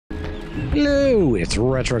Hello, it's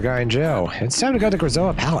Retro Guy and Joe. It's time to go to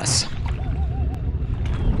Krazoa Palace.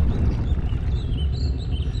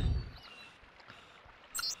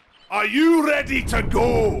 Are you ready to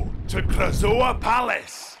go to Krazoa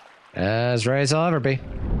Palace? As ready as I'll ever be.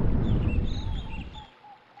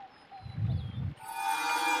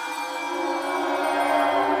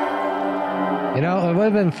 You know, it would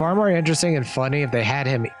have been far more interesting and funny if they had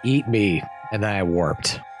him eat me and then I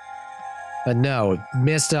warped. But no,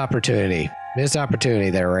 missed opportunity. Missed opportunity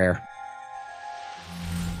there, Rare.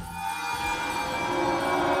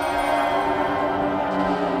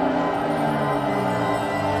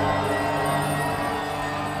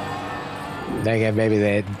 Then again, maybe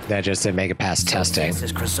that just didn't make it past testing. This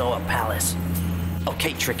is Krazoa Palace.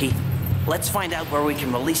 Okay, Tricky. Let's find out where we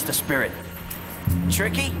can release the spirit.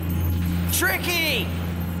 Tricky? Tricky!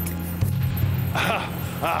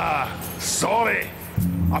 Sorry.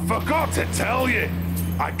 I forgot to tell you.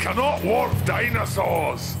 I cannot warp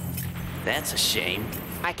dinosaurs. That's a shame.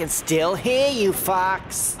 I can still hear you,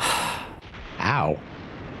 Fox. Ow.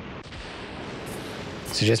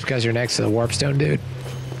 So just because you're next to the warpstone, dude?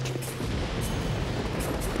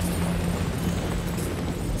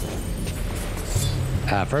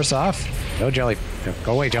 First off, no jelly.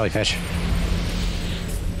 Go away, jellyfish.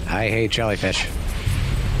 I hate jellyfish.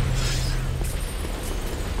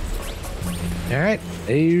 Alright,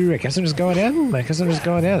 I guess I'm just going in.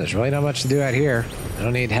 There's really not much to do out here. I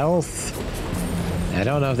don't need health. I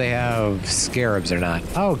don't know if they have scarabs or not.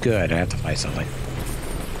 Oh, good. I have to fight something.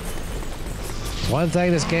 One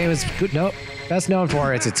thing this game is good, best known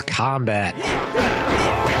for is its combat.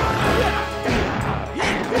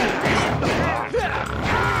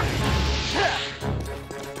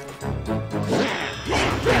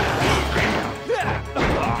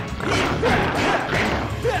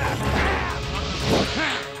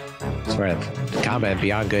 I swear, combat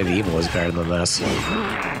Beyond Good and Evil is better than this. Then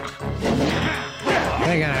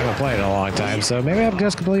again, I haven't played it in a long time, so maybe I'm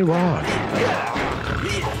just completely wrong.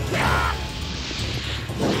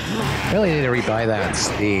 Really need to rebuy that on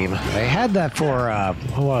Steam. They had that for,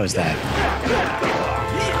 what was that?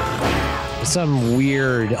 Some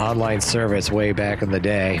weird online service way back in the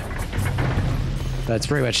day. That's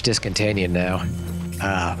pretty much discontinued now.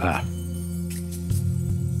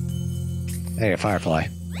 Hey, Firefly.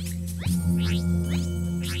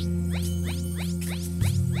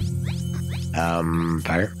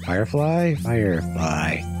 Firefly?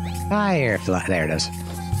 Firefly. There it is.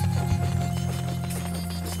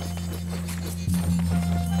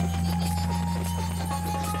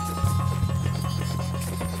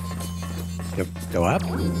 Go up?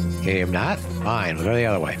 Okay, I'm not? Fine, we'll go the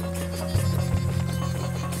other way.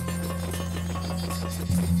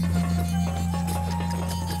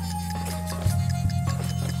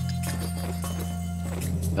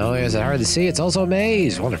 Not only is it hard to see, it's also a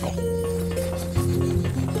maze. Wonderful.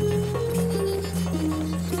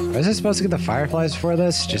 Was I supposed to get the fireflies for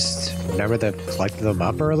this? Just remember to collect them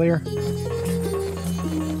up earlier?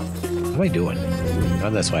 What am I doing?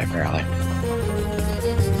 Going this way, apparently.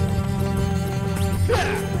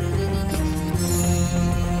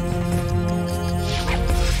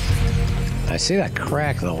 I see that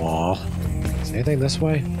crack in the wall. Is anything this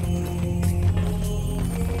way?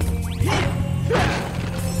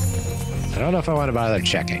 I don't know if I want to bother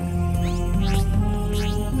checking.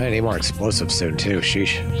 I need more explosives soon, too.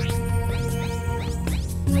 Sheesh.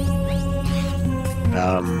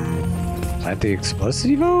 Plant the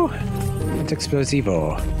explosivo? Plant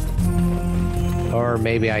explosivo. Or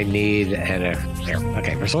maybe I need an... here.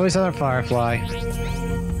 Okay, there's always another firefly.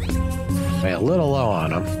 I'm a little low on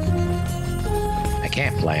them. I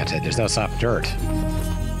can't plant it. There's no soft dirt.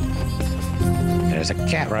 And there's a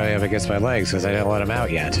cat running up against my legs because I didn't let him out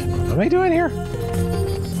yet. What am I doing here?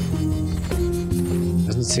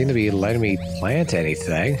 Doesn't seem to be letting me plant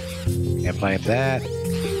anything. Can't plant that.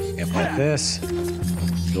 Can't plant this.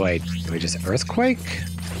 Do I just earthquake?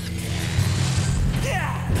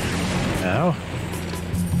 No.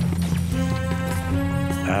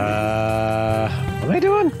 What am I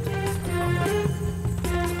doing?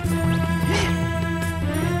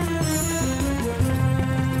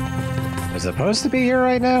 Am I supposed to be here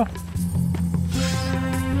right now?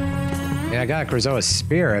 Yeah, I got Krazoa's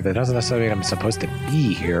spirit, but it doesn't necessarily mean I'm supposed to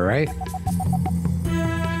be here, right?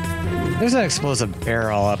 There's an explosive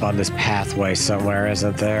barrel up on this pathway somewhere,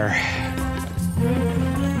 isn't there?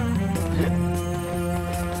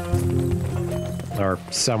 Or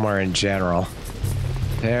somewhere in general.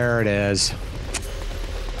 There it is.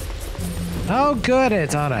 Oh, good,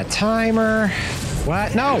 it's on a timer.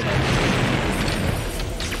 What? No!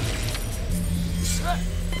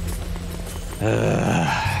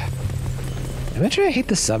 Eventually, I hate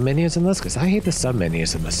the sub-menus in this, because I hate the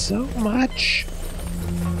sub-menus in this so much.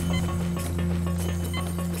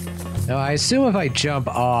 Now, I assume if I jump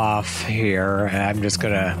off here, I'm just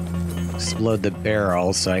gonna explode the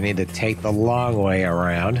barrel, so I need to take the long way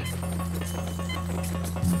around.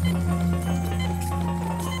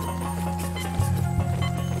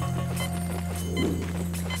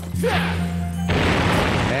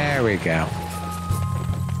 There we go.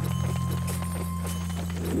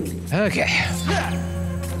 Okay.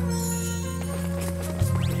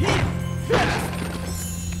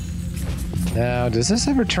 Now, does this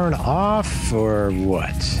ever turn off, or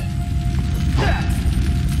what?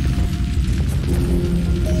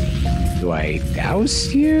 Do I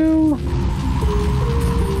douse you?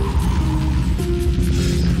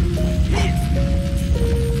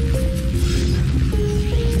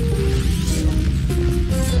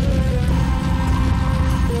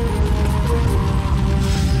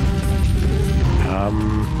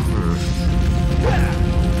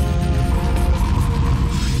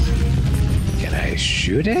 Can I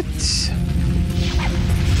shoot it?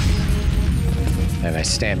 And I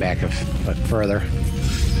stand back a foot further.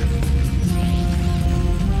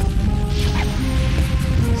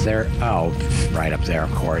 Is there? Oh, right up there,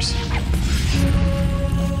 of course.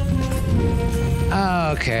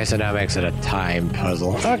 Okay, so now it makes it a time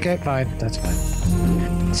puzzle. Okay, fine. That's fine.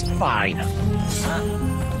 It's fine.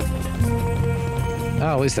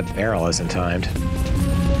 Oh, at least the barrel isn't timed.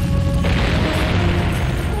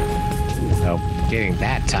 Oh, getting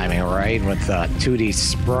that timing right with 2D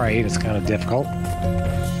sprite is kind of difficult.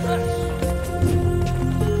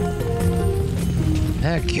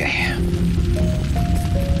 Okay.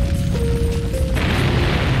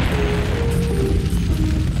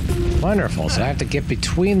 Wonderful. So I have to get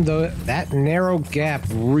between that narrow gap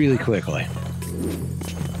really quickly.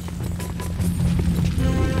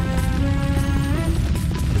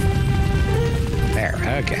 There.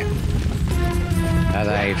 Okay. As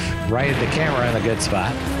I've righted the camera in a good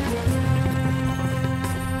spot.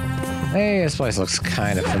 Hey, this place looks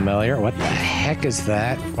kind of familiar. What the heck is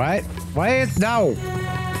that? What? Why? No!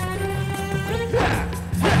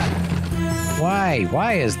 Why?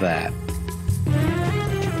 Why is that?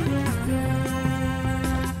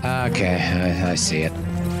 Okay, I see it.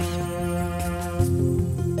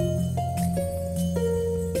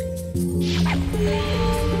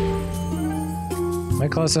 Am I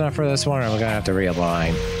close enough for this one, or am I gonna have to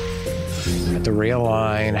realign? I have to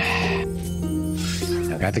realign.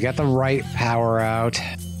 I've got to get the right power out.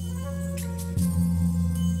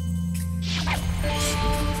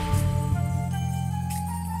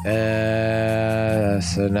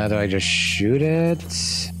 So now do I just shoot it?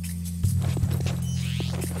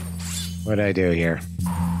 What did I do here?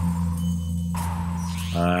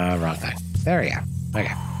 Wrong thing. There we go.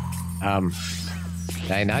 Okay.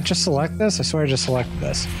 Did I not just select this? I swear I just selected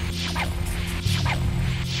this.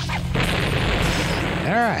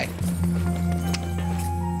 Alright.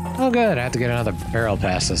 Oh good, I have to get another barrel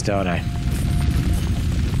past this, don't I?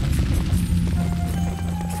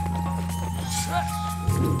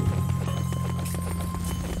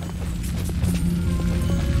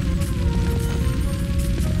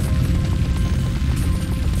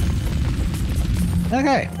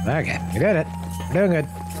 Okay, we did it. We're doing good.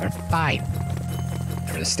 We're fine. I'm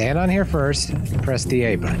gonna stand on here first and press the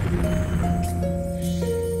A button.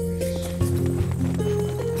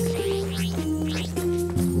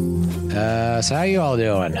 So how you all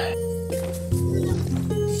doing?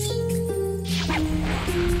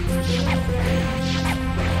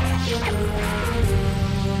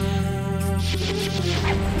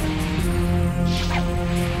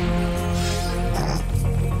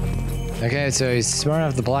 Okay, so he's smart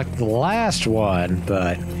enough to block the last one,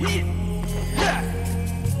 but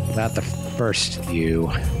not the first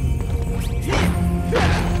few.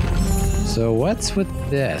 So what's with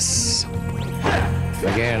this? Am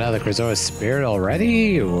I getting another Krazoa spirit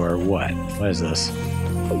already, or what? What is this?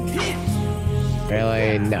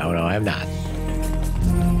 Really? No, I'm not.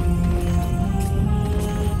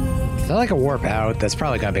 Is that like a warp out? That's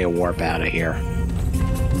probably gonna be a warp out of here.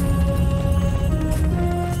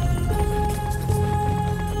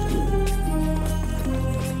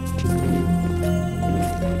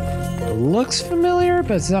 Looks familiar,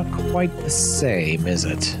 but it's not quite the same, is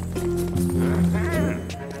it?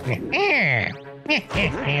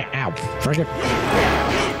 Ow. Friggin'.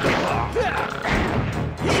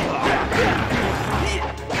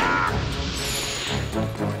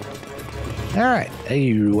 Alright.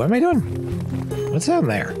 Hey, what am I doing? What's down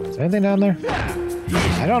there? Is there anything down there?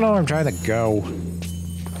 I don't know where I'm trying to go.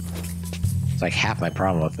 It's like half my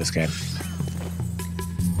problem with this game.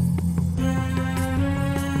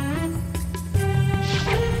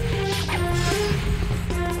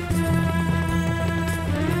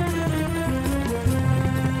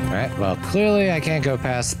 Well, clearly I can't go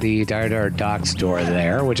past the Dar Docks door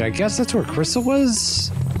there, which I guess that's where Crystal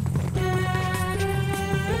was?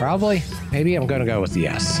 Probably. Maybe I'm gonna go with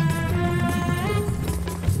yes.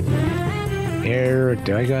 Here,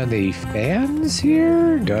 do I go in the fans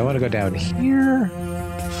here? Do I want to go down here?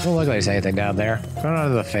 Don't look like there's anything down there. Going on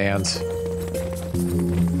to the fans.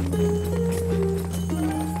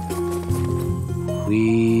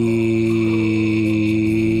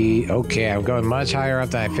 Okay, I'm going much higher up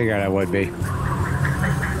than I figured I would be.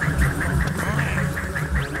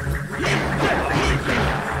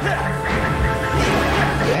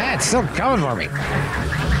 Yeah, it's still coming for me.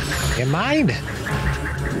 You mind?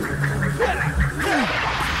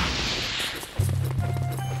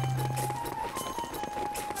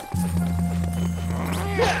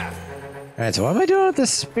 Alright, so what am I doing with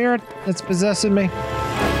this spirit that's possessing me?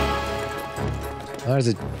 Well, there's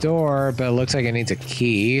a door, but it looks like it needs a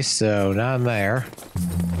key, so not in there.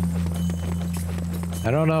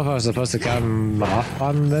 I don't know if I was supposed to come off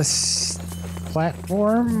on this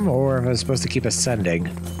platform, or if I was supposed to keep ascending.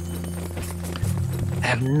 I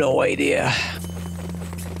have no idea.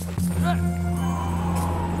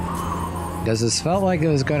 Because this felt like it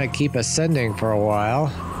was going to keep ascending for a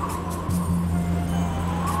while.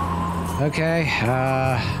 Okay,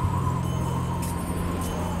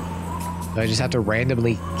 do I just have to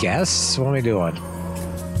randomly guess? What am I doing?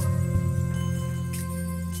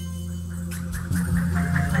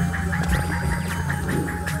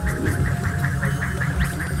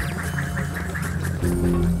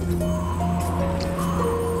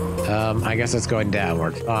 I guess it's going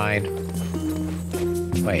downward. Fine.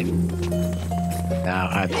 Wait. No,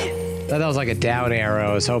 I thought that was like a down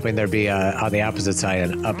arrow. I was hoping there'd be on the opposite side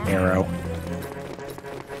an up arrow.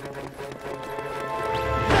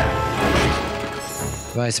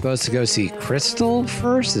 Am I supposed to go see Crystal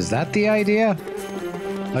first? Is that the idea?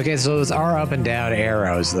 Okay, so those are up and down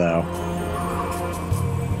arrows, though.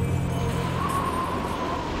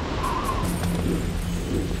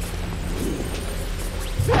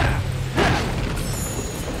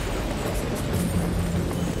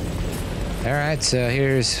 Alright, so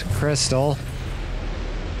here's Crystal.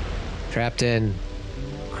 Trapped in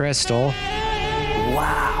Crystal.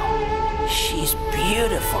 Wow, she's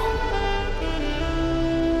beautiful.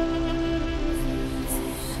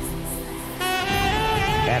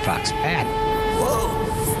 Bad Fox, bad. Whoa,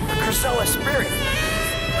 a Krasoa spirit.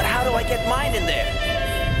 But how do I get mine in there?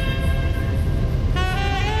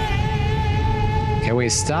 Can we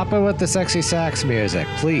stop it with the sexy sax music,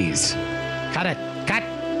 please? Cut it! Cut!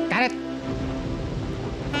 Cut it!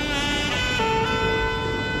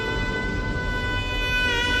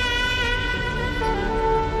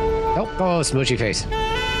 Nope, oh, smoochy face.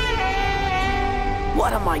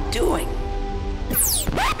 What am I doing?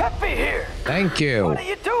 Peppy here! Thank you. What are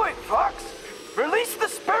you doing, Fox? Release the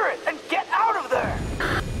spirit and get out of there!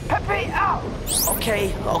 Peppy, out!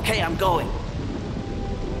 Okay, I'm going.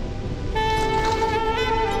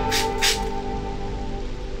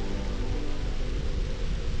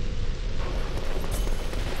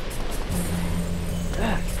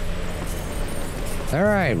 All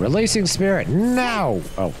right, releasing spirit now.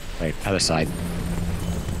 Oh, wait, other side.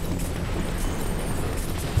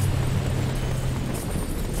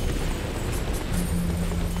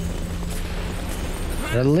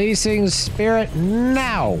 Releasing spirit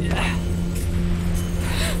now.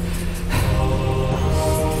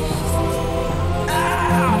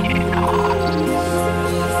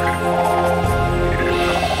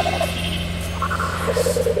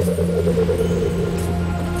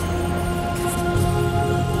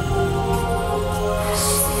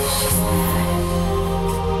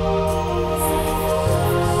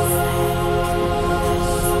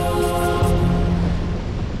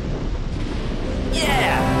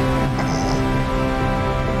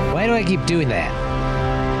 Why do I keep doing that?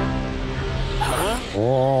 Huh?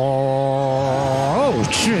 Oh,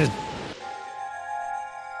 shit.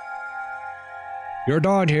 You're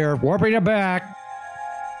done here. Warping it back.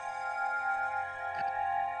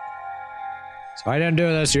 If I didn't do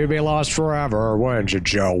this, you'd be lost forever, wouldn't you,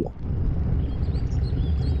 Joe?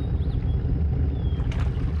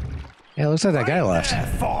 Yeah, it looks like that guy left. There,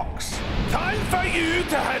 Fox. Time for you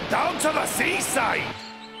to head down to the seaside.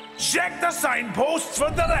 Check the signposts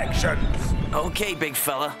for directions. Okay, big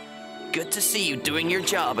fella. Good to see you doing your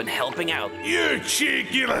job and helping out. You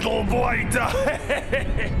cheeky little blinder.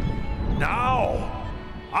 Now,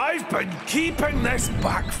 I've been keeping this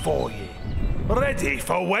back for you. Ready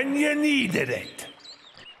for when you needed it.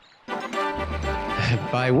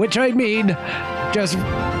 By which I mean, just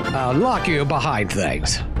lock you behind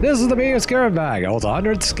things. This is the biggest scarab bag. Holds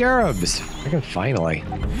 100 scarabs. Freaking finally.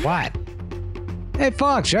 What? Hey,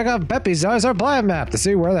 Fox, check out Pepe's Dinosaur Planet map to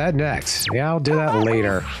see where to head next. Yeah, I'll do that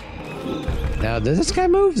later. Now, does this guy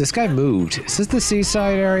move? This guy moved. Is this the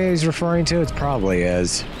seaside area he's referring to? It probably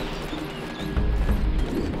is.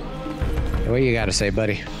 What do you got to say,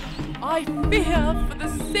 buddy? I fear for the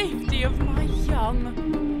safety of my young.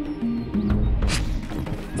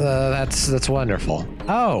 That's wonderful.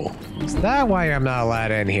 Oh, is that why I'm not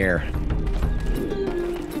allowed in here?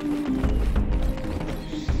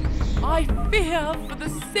 I fear for the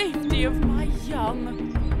safety of my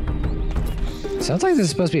young. Sounds like this is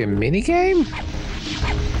supposed to be a mini game.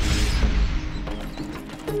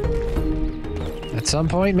 At some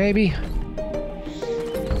point, maybe.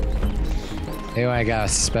 Maybe I got a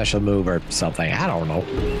special move or something. I don't know.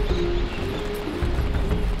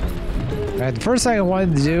 Alright, the first thing I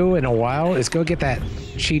wanted to do in a while is go get that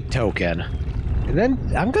cheat token. And then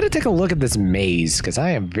I'm going to take a look at this maze, because I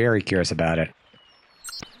am very curious about it.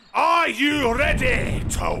 Are you ready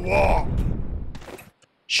to warp?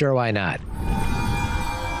 Sure, why not?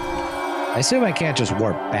 I assume I can't just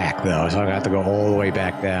warp back, though, so I'm going to have to go all the way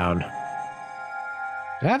back down.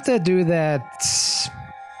 Do I have to do that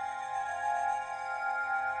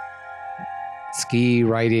ski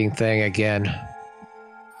riding thing again?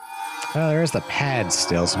 Oh, there's the pad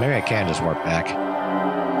still, so maybe I can just warp back.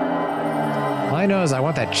 All I know is I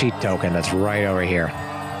want that cheat token that's right over here.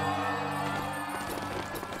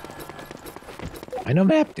 I know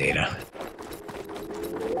map data.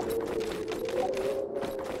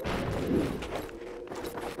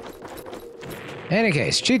 In any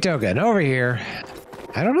case, cheat token over here.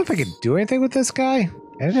 I don't know if I could do anything with this guy.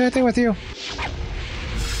 Can I do anything with you?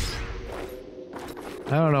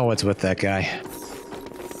 I don't know what's with that guy.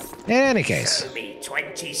 In any case. Give me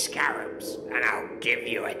 20 scarabs, and I'll give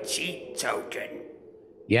you a cheat token.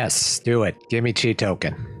 Yes, do it. Give me cheat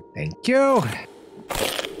token. Thank you.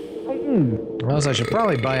 Also, I should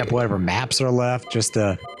probably buy up whatever maps are left, just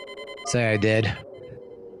to say I did.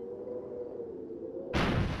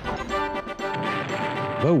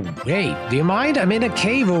 Whoa, hey, do you mind? I'm in a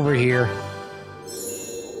cave over here.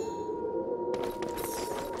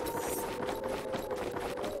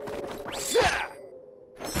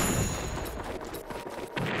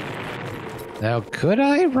 Now, could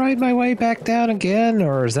I ride my way back down again,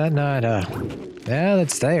 or is that not, yeah,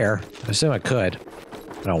 that's there. I assume I could.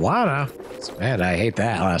 I don't wanna. Man, I hate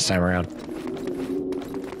that last time around.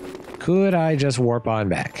 Could I just warp on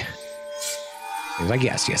back? Seems like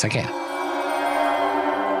yes, I can.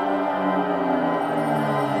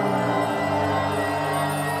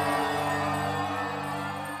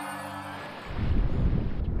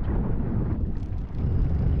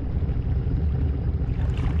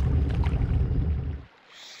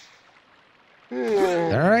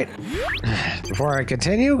 Alright. Before I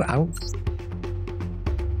continue, I'm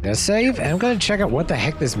gonna save, and I'm gonna check out what the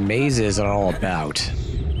heck this maze is all about.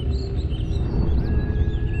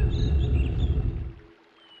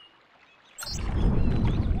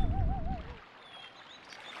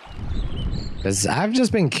 Because I've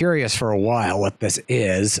just been curious for a while what this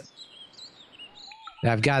is.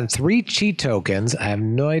 Now, I've gotten 3 cheat tokens. I have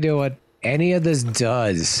no idea what any of this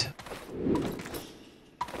does.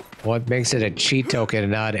 What makes it a cheat token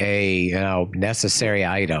and not a, you know, necessary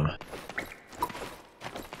item?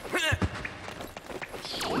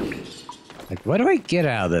 Like, what do I get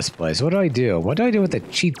out of this place? What do I do? What do I do with the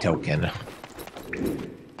cheat token?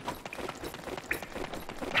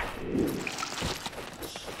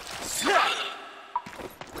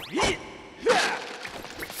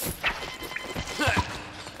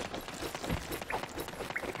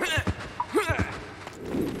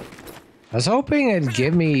 I was hoping it'd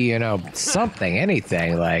give me, you know, something,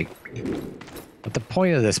 anything, like what the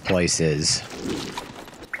point of this place is.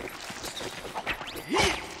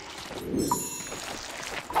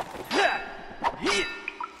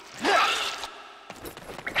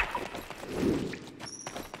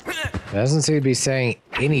 It doesn't seem to be saying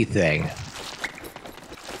anything.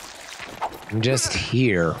 I'm just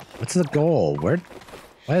here. What's the goal? What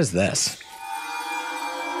is this?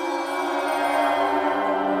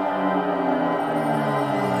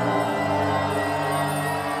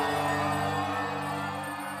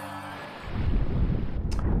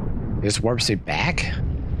 This warps me back?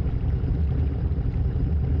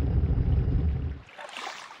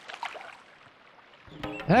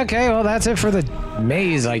 Okay, well that's it for the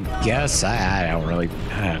maze, I guess. I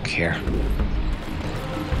don't care.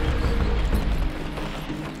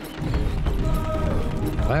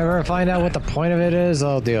 If I ever find out what the point of it is,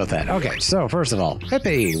 I'll deal with that. Okay, so first of all,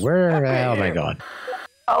 Pepe, where the hell am I going?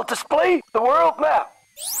 I'll display the world map.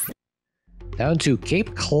 Down to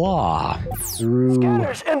Cape Claw. Through...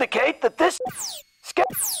 Scanners indicate that this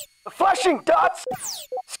The flashing dots.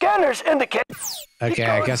 Scanners indicate. Okay,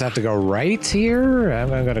 I guess I have to go right here. I'm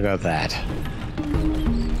gonna go with that.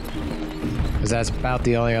 Because that's about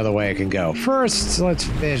the only other way I can go. First, let's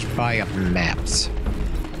finish buying up maps.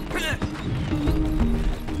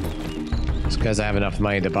 It's because I have enough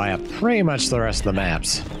money to buy up pretty much the rest of the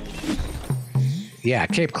maps. Yeah,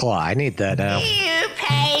 Cape Claw. I need that now. You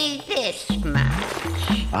pay this much.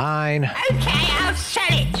 Fine. Okay, I'll sell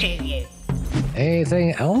it to you.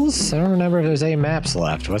 Anything else? I don't remember if there's any maps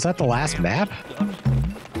left. Was that the last map?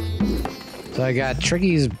 So I got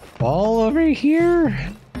Tricky's ball over here.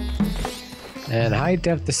 And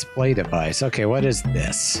high-def display device. Okay, what is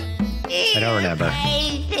this? I don't remember.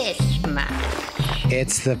 Pay this much.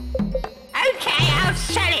 It's the... Okay, I'll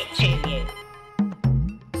sell it to you.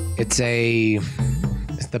 It's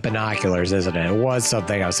the binoculars, isn't it? It was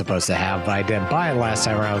something I was supposed to have, but I didn't buy it last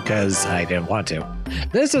time around because I didn't want to.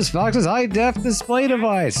 This is Fox's high-def display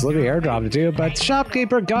device. Let me airdrop it to you, but the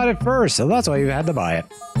shopkeeper got it first, so that's why you had to buy it.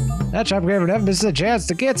 That shopkeeper never misses a chance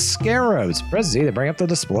to get scarabs. Press Z to bring up the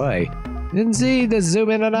display. And see the zoom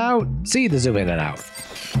in and out. See the zoom in and out.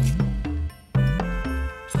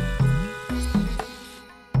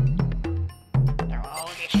 They're all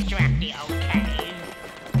distracted, okay?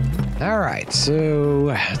 Alright,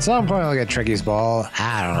 so at some point I'll get Tricky's ball.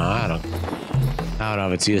 I don't know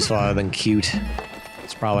if it's useful other than cute.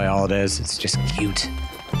 It's probably all it is. It's just cute.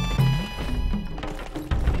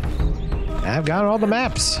 I've got all the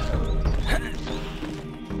maps.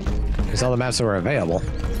 It's all the maps that were available.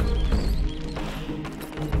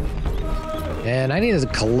 And I need to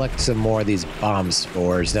collect some more of these bomb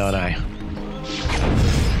spores, don't I?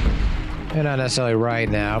 They're not necessarily right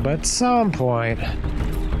now, but at some point.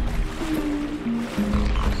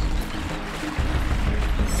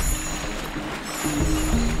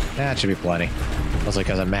 That should be plenty. Mostly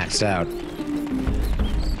because I'm maxed out.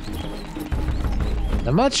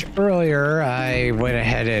 Now, much earlier, I went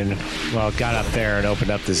ahead and, well, got up there and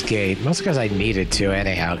opened up this gate. Mostly because I needed to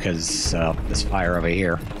anyhow, because this fire over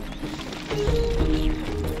here.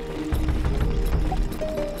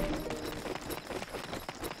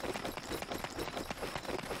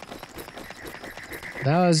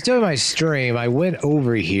 Now, I was doing my stream. I went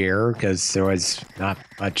over here because there was not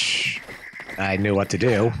much I knew what to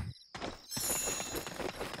do.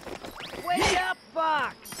 Wake up,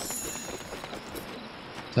 Fox!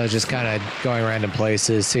 So I was just kind of going random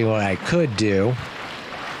places, seeing what I could do.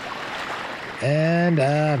 And,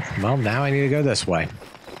 well, now I need to go this way.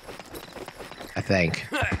 I think.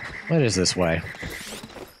 What is this way?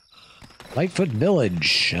 Lightfoot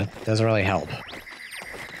Village. That doesn't really help.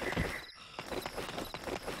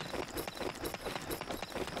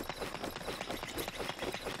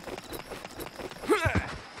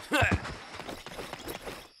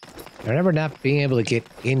 I remember not being able to get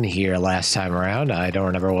in here last time around. I don't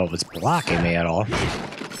remember what was blocking me at all.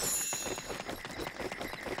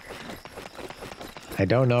 I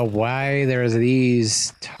don't know why there's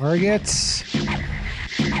these targets.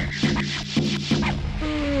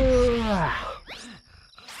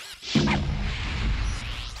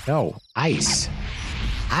 No, ice.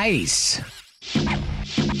 Ice.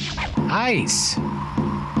 Ice.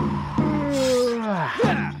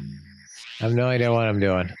 I have no idea what I'm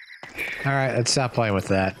doing. Alright, let's stop playing with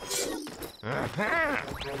that. I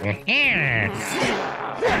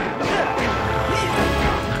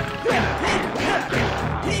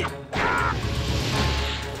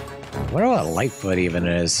wonder what Lightfoot even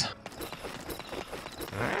is.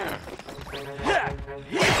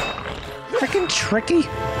 Freaking Tricky?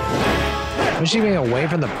 Was she being away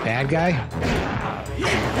from the bad guy?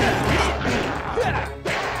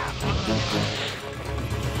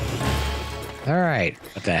 Alright,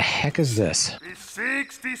 what the heck is this? It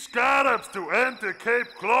 60 scarabs to enter Cape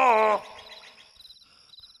Claw.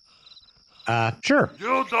 Sure.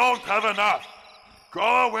 You don't have enough.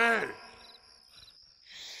 Go away.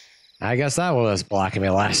 I guess that was blocking me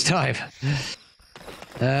last time.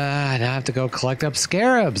 Now I have to go collect up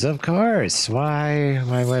scarabs, of course. Why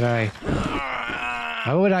would I?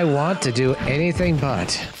 Why would I want to do anything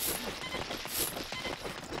but?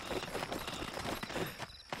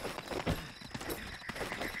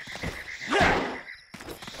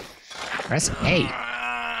 Press A.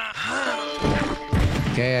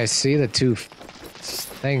 Okay, I see the two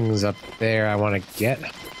things up there I want to get.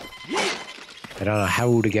 I don't know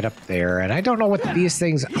how to get up there, and I don't know what these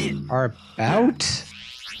things are about.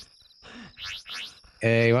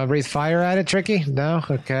 Hey, you want to breathe fire at it, Tricky? No?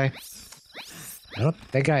 Okay. I don't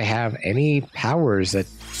think I have any powers that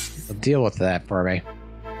will deal with that for me.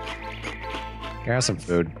 Here, have some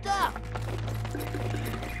food.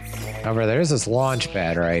 However, there's this launch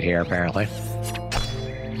pad right here, apparently.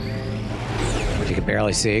 Which you can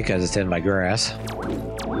barely see because it's in my grass.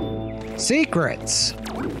 Secrets!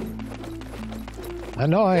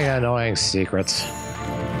 Annoying secrets.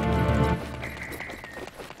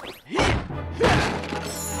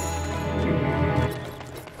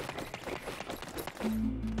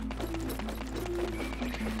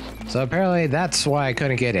 So apparently that's why I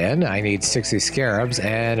couldn't get in. I need 60 scarabs,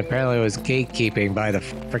 and apparently it was gatekeeping by the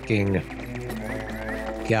freaking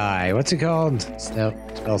guy. What's it called?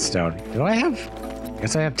 Spellstone. Do I have? I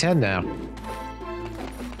guess I have 10 now.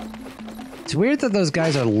 It's weird that those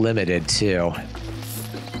guys are limited too.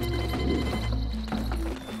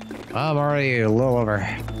 I'm already a little over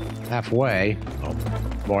halfway. Well,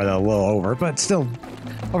 more than a little over, but still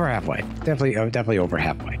over halfway. Definitely over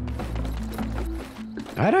halfway.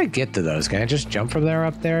 How do I get to those? Can I just jump from there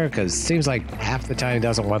up there? Because it seems like half the time it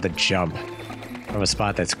doesn't want to jump from a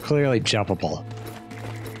spot that's clearly jumpable.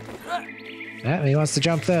 Yeah, he wants to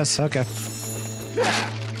jump this. Okay.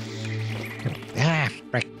 Ah,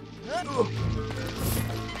 frick.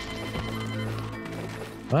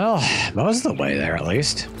 Well, most of the way there at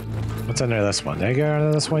least. What's under this one? Did I go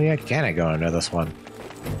under this one yet? Can I go under this one?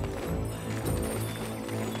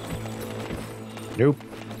 Nope.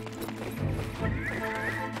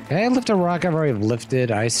 Can I lift a rock I've already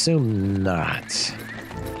lifted? I assume not.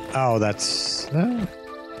 Oh, that's... Or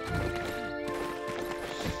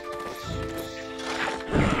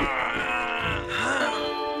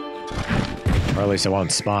at least it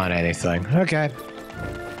won't spawn anything. Okay.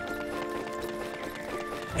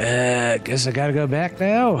 Guess I gotta go back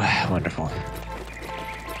now? Wonderful.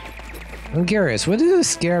 I'm curious, when do the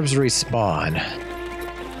scarabs respawn?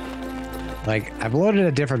 Like, I've loaded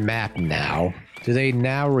a different map now. Do they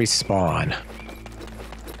now respawn?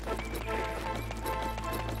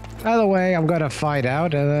 Either way, I'm gonna find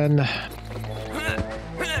out and then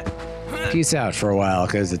peace out for a while,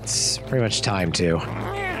 because it's pretty much time to.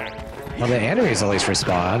 Well, the enemies at least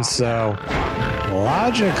respawn, so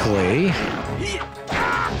logically...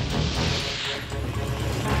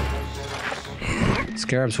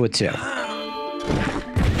 Scarabs would too.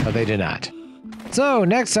 But they did not. So,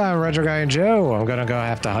 next time, Retro Guy and Joe, I'm gonna go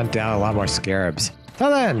have to hunt down a lot more scarabs. Till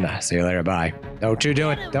then, see you later, bye. Don't you do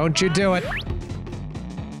it. Don't you do it.